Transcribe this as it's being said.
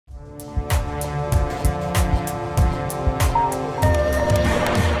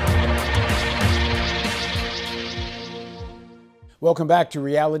Welcome back to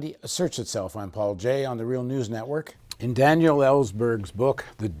Reality Asserts Itself. I'm Paul Jay on the Real News Network. In Daniel Ellsberg's book,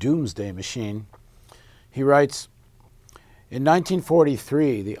 The Doomsday Machine, he writes, in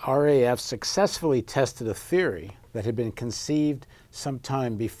 1943, the RAF successfully tested a theory that had been conceived some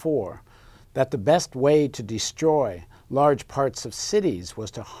time before, that the best way to destroy large parts of cities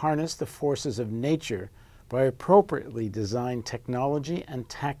was to harness the forces of nature by appropriately designed technology and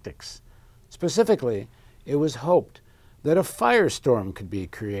tactics. Specifically, it was hoped that a firestorm could be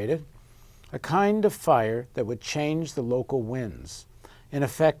created, a kind of fire that would change the local winds, in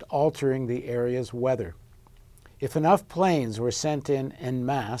effect altering the area's weather. If enough planes were sent in en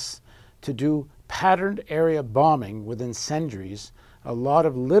masse to do patterned area bombing with incendiaries, a lot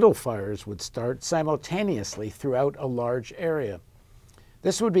of little fires would start simultaneously throughout a large area.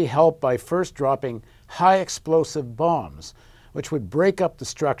 This would be helped by first dropping high explosive bombs, which would break up the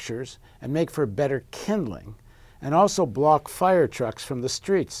structures and make for better kindling, and also block fire trucks from the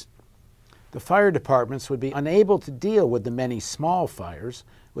streets. The fire departments would be unable to deal with the many small fires,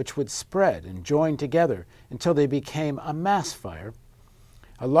 which would spread and join together until they became a mass fire.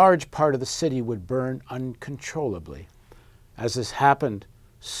 A large part of the city would burn uncontrollably. As this happened,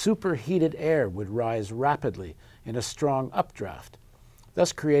 superheated air would rise rapidly in a strong updraft,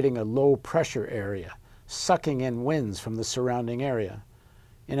 thus creating a low-pressure area, sucking in winds from the surrounding area.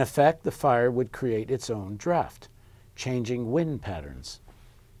 In effect, the fire would create its own draft, changing wind patterns,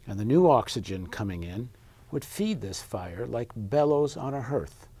 and the new oxygen coming in would feed this fire like bellows on a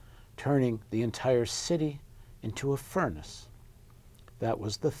hearth, turning the entire city into a furnace. That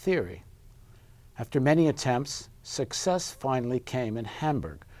was the theory. After many attempts, success finally came in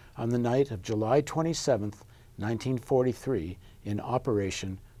Hamburg on the night of July 27, 1943, in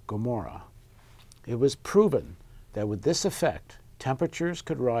Operation Gomorrah. It was proven that with this effect, temperatures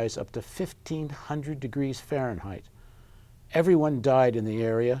could rise up to 1,500 degrees Fahrenheit. Everyone died in the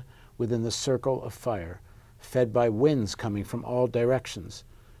area within the circle of fire, fed by winds coming from all directions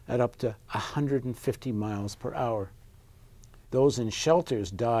at up to 150 miles per hour. Those in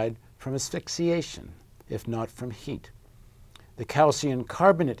shelters died from asphyxiation, if not from heat. The calcium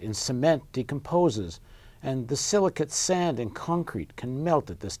carbonate in cement decomposes, and the silicate sand in concrete can melt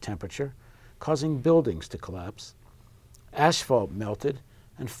at this temperature, causing buildings to collapse. Asphalt melted,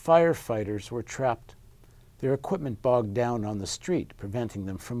 and firefighters were trapped. Their equipment bogged down on the street, preventing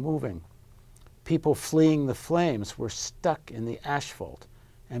them from moving. People fleeing the flames were stuck in the asphalt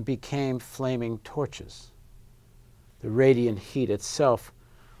and became flaming torches. The radiant heat itself,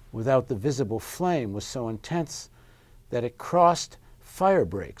 without the visible flame, was so intense that it crossed fire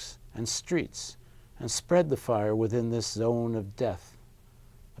breaks and streets and spread the fire within this zone of death.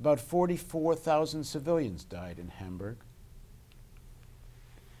 About 44,000 civilians died in Hamburg.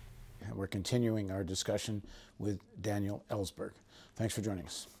 And we're continuing our discussion with Daniel Ellsberg. Thanks for joining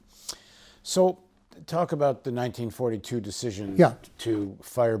us. So, talk about the 1942 decision to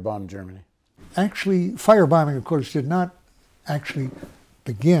firebomb Germany. Actually, firebombing, of course, did not actually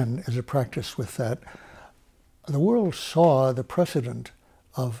begin as a practice with that. The world saw the precedent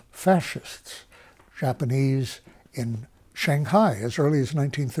of fascists, Japanese in Shanghai as early as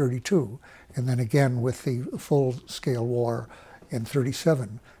 1932, and then again with the full-scale war in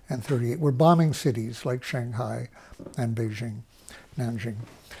 37 and 38. We're bombing cities like Shanghai and Beijing, Nanjing,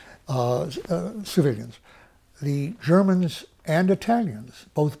 civilians. The Germans and Italians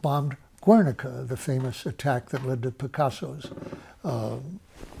both bombed Guernica, the famous attack that led to Picasso's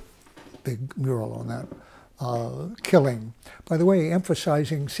big mural on that killing. By the way,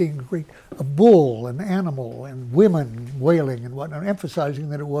 emphasizing seeing a bull, an animal, and women wailing and whatnot,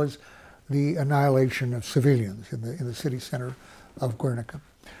 emphasizing that it was the annihilation of civilians in the city center of Guernica.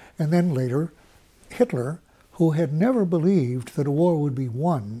 And then later, Hitler, who had never believed that a war would be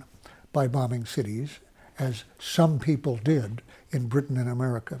won by bombing cities, as some people did in Britain and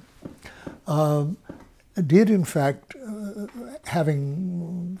America, did in fact,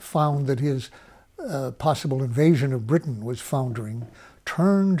 having found that his possible invasion of Britain was foundering,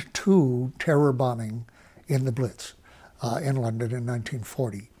 turned to terror bombing in the Blitz in London in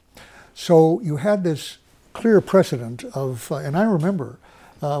 1940. So you had this clear precedent of, and I remember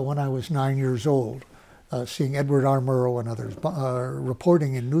when I was 9 years old, seeing Edward R. Murrow and others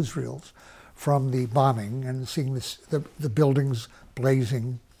reporting in newsreels from the bombing and seeing the buildings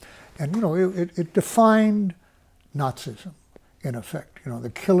blazing. And, you know, it defined Nazism, in effect. You know, the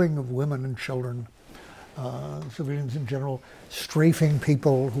killing of women and children, civilians in general, strafing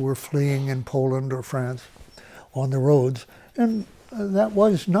people who were fleeing in Poland or France on the roads. And that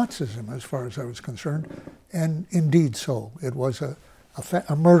was Nazism as far as I was concerned. And indeed so. It was a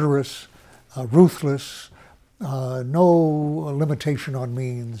murderous, ruthless, no limitation on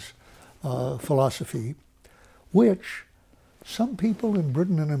means philosophy, which some people in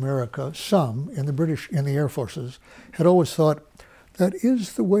Britain and America, some in the Air Forces, had always thought that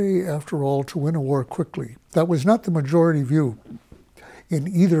is the way, after all, to win a war quickly. That was not the majority view in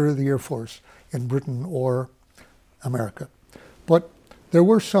either the Air Force in Britain or America. But there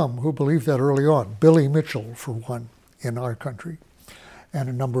were some who believed that early on, Billy Mitchell, for one, in our country, and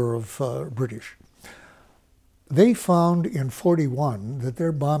a number of British. They found in 1941 that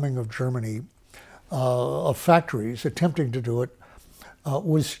their bombing of Germany, of factories, attempting to do it,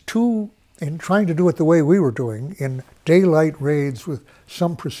 was in trying to do it the way we were doing, in daylight raids with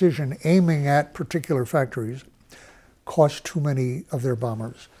some precision, aiming at particular factories, cost too many of their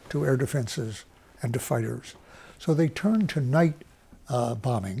bombers to air defenses and to fighters. So they turned to night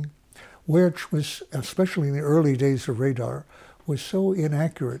bombing, which was, especially in the early days of radar, was so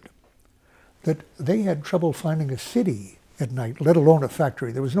inaccurate that they had trouble finding a city at night, let alone a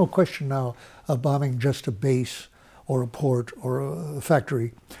factory. There was no question now of bombing just a base or a port or a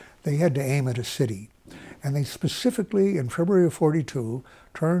factory. They had to aim at a city. And they specifically, in February of 1942,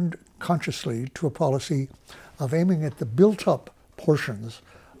 turned consciously to a policy of aiming at the built-up portions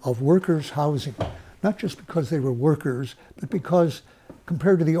of workers' housing, not just because they were workers, but because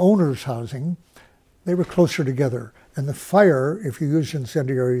compared to the owners' housing, they were closer together. And the fire, if you used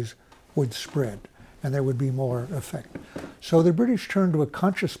incendiaries, would spread, and there would be more effect. So the British turned to a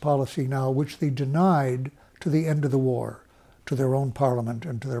conscious policy now, which they denied to the end of the war, to their own parliament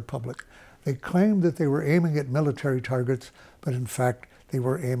and to their public. They claimed that they were aiming at military targets, but in fact, they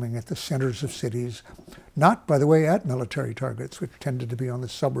were aiming at the centers of cities, not, by the way, at military targets, which tended to be on the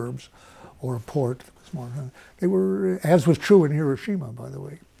suburbs or a port. They were, as was true in Hiroshima, by the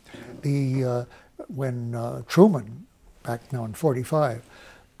way. When Truman, back now in 1945,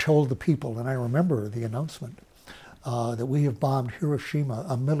 told the people, and I remember the announcement, that we have bombed Hiroshima,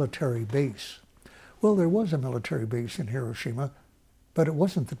 a military base. Well, there was a military base in Hiroshima, but it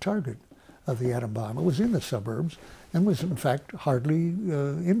wasn't the target of the atom bomb. It was in the suburbs and was, in fact, hardly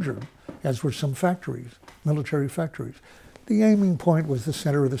injured, as were some factories, military factories. The aiming point was the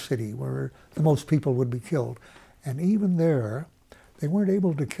center of the city, where the most people would be killed. And even there, they weren't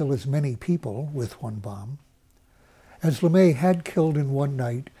able to kill as many people with one bomb as LeMay had killed in one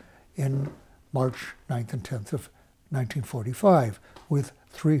night in March 9th and 10th of 1945 with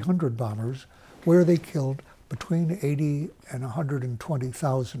 300 bombers, where they killed between 80 and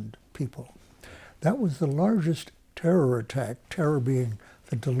 120,000 people. That was the largest terror attack, terror being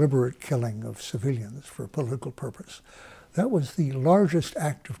the deliberate killing of civilians for a political purpose. That was the largest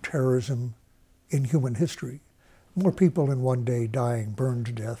act of terrorism in human history. More people in one day dying, burned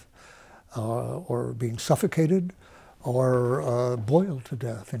to death, or being suffocated, or boiled to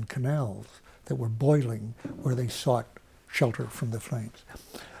death in canals that were boiling where they sought shelter from the flames.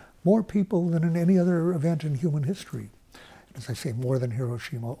 More people than in any other event in human history. As I say, more than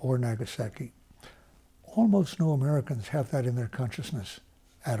Hiroshima or Nagasaki. Almost no Americans have that in their consciousness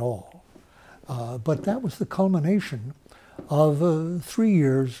at all. But that was the culmination of 3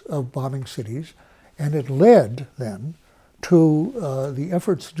 years of bombing cities, and it led then to the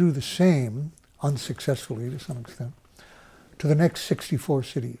efforts to do the same, unsuccessfully to some extent, to the next 64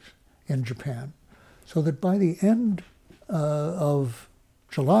 cities in Japan. So that by the end of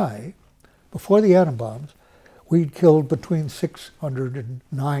July, before the atom bombs, we'd killed between 600 and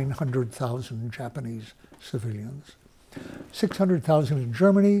 900,000 Japanese civilians. 600,000 in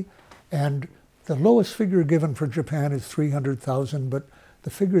Germany, and the lowest figure given for Japan is 300,000, but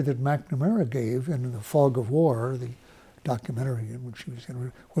the figure that McNamara gave in The Fog of War, the documentary in which he was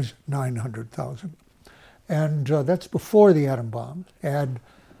in, was 900,000. And that's before the atom bombs. Add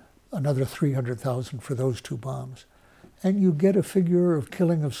another 300,000 for those two bombs. And you get a figure of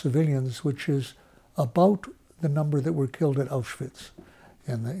killing of civilians, which is about the number that were killed at Auschwitz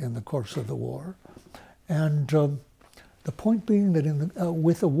in the course of the war. And the point being that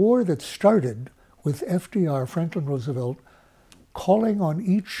with a war that started with FDR, Franklin Roosevelt, calling on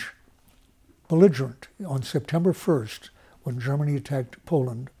each belligerent on September 1st, when Germany attacked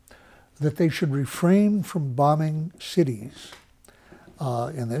Poland, that they should refrain from bombing cities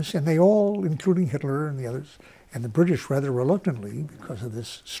in this, and they all, including Hitler and the others, and the British rather reluctantly because of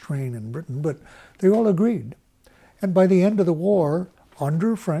this strain in Britain, but they all agreed. And by the end of the war,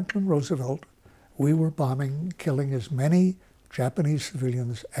 under Franklin Roosevelt, we were bombing, killing as many Japanese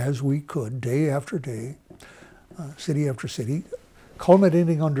civilians as we could, day after day, city after city,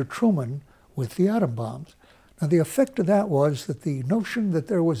 culminating under Truman with the atom bombs. Now, the effect of that was that the notion that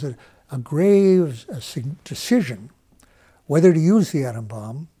there was a grave decision whether to use the atom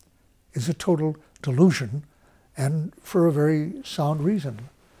bomb is a total delusion and for a very sound reason.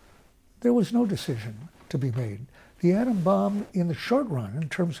 There was no decision to be made. The atom bomb, in the short run, in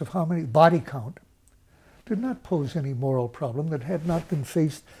terms of how many body count, did not pose any moral problem that had not been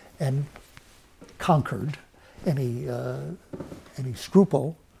faced and conquered any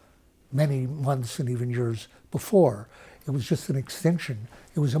scruple many months and even years before. It was just an extension.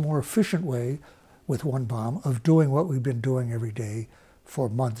 It was a more efficient way, with one bomb, of doing what we've been doing every day for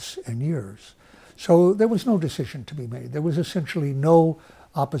months and years. So there was no decision to be made. There was essentially no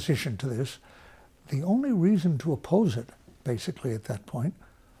opposition to this. The only reason to oppose it, basically at that point,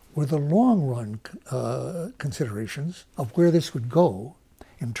 were the long-run considerations of where this would go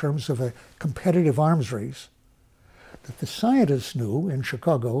in terms of a competitive arms race that the scientists knew in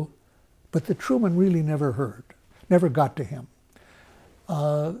Chicago, but that Truman really never heard, never got to him.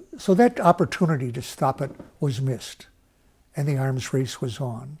 So that opportunity to stop it was missed, and the arms race was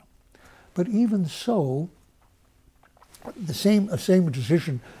on. But even so, the same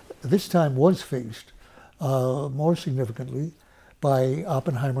decision this time was faced more significantly by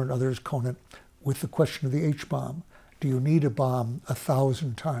Oppenheimer and others, Conant, with the question of the H-bomb. Do you need a bomb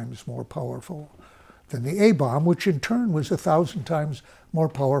 1,000 times more powerful than the A-bomb, which in turn was 1,000 times more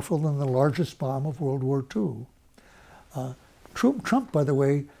powerful than the largest bomb of World War II? Trump, by the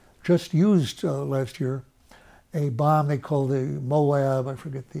way, just used last year a bomb they call the MOAB, I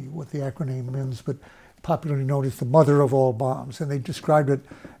forget what the acronym means, but popularly known as the mother of all bombs. And they described it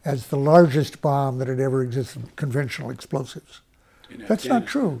as the largest bomb that had ever existed, conventional explosives. That's not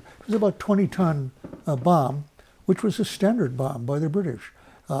true. It was about a 20-ton bomb, which was a standard bomb by the British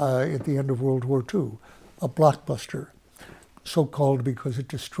at the end of World War II, a blockbuster, so-called because it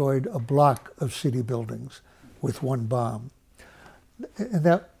destroyed a block of city buildings with one bomb. And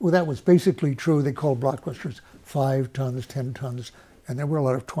that was basically true. They called blockbusters 5 tons, 10 tons, and there were a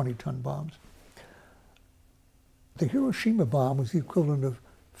lot of 20-ton bombs. The Hiroshima bomb was the equivalent of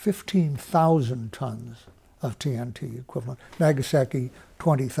 15,000 tons of TNT equivalent. Nagasaki,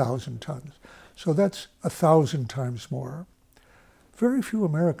 20,000 tons. So that's 1,000 times more. Very few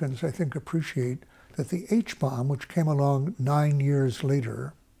Americans, I think, appreciate that the H-bomb, which came along 9 years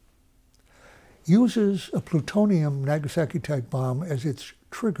later, uses a plutonium Nagasaki-type bomb as its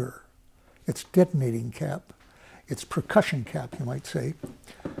trigger, its detonating cap, its percussion cap, you might say,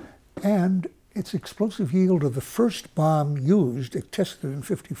 and its explosive yield of the first bomb used, it tested in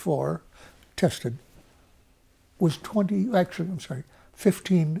 54, was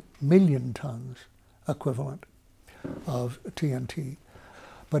 15 million tons equivalent of TNT.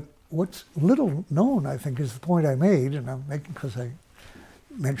 But what's little known, I think, is the point I made, and I'm making because I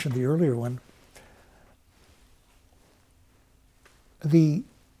mentioned the earlier one. The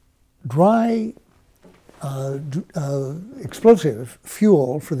dry explosive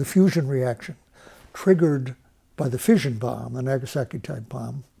fuel for the fusion reaction triggered by the fission bomb, the Nagasaki-type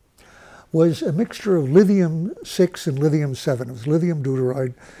bomb, was a mixture of lithium-6 and lithium-7. It was lithium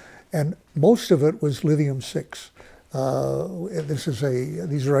deuteride, and most of it was lithium-6.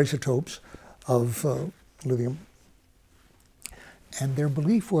 These are isotopes of lithium. And their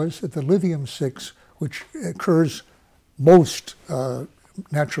belief was that the lithium-6, which occurs most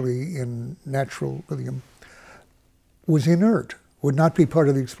naturally in natural lithium, was inert, would not be part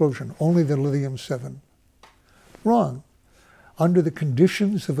of the explosion, only the lithium-7. Wrong. Under the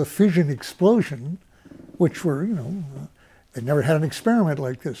conditions of a fission explosion, which were, they'd never had an experiment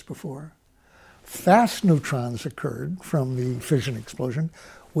like this before, fast neutrons occurred from the fission explosion,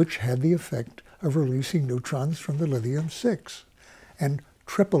 which had the effect of releasing neutrons from the lithium-6 and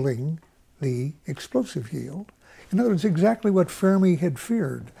tripling the explosive yield. In other words, exactly what Fermi had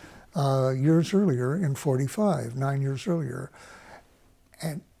feared years earlier in 45, 9 years earlier.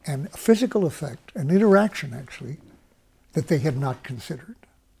 And a physical effect, an interaction actually, that they had not considered,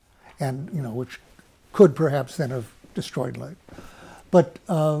 and which could perhaps then have destroyed life. But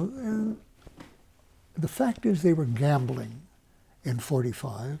the fact is they were gambling in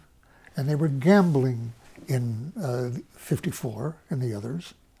 45, and they were gambling in 54 and the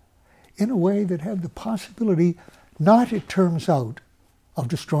others, in a way that had the possibility, not, it turns out, of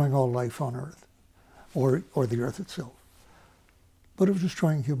destroying all life on Earth, or the Earth itself, but of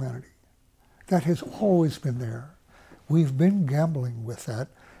destroying humanity. That has always been there. We've been gambling with that,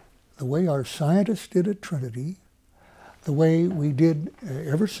 the way our scientists did at Trinity, the way we did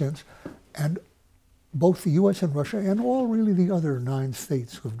ever since, and both the US and Russia, and all really the other 9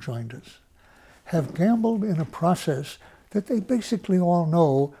 states who have joined us, have gambled in a process that they basically all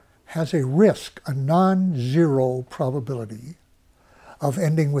know has a risk, a non-zero probability of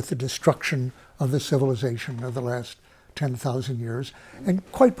ending with the destruction of the civilization of the last 10,000 years, and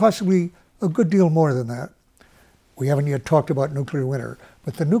quite possibly a good deal more than that. We haven't yet talked about nuclear winter,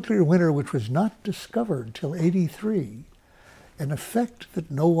 but the nuclear winter, which was not discovered till '83, an effect that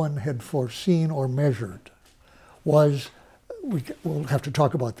no one had foreseen or measured was, we'll have to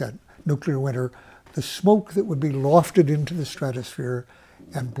talk about that nuclear winter, the smoke that would be lofted into the stratosphere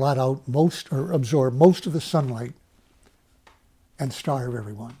and blot out most, or absorb most of the sunlight and starve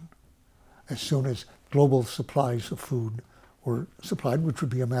everyone as soon as global supplies of food were supplied, which would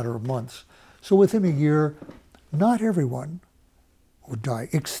be a matter of months. So within a year, not everyone would die.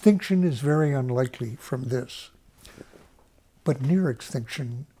 Extinction is very unlikely from this, but near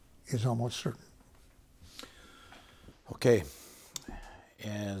extinction is almost certain. Okay,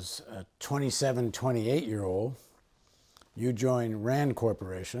 as a 27, 28-year-old, you join RAND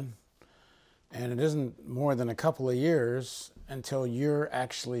Corporation, and it isn't more than a couple of years until you're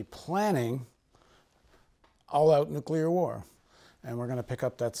actually planning all-out nuclear war. And we're going to pick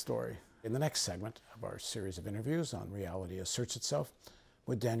up that story in the next segment of our series of interviews on Reality Asserts Itself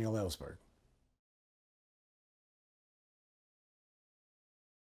with Daniel Ellsberg.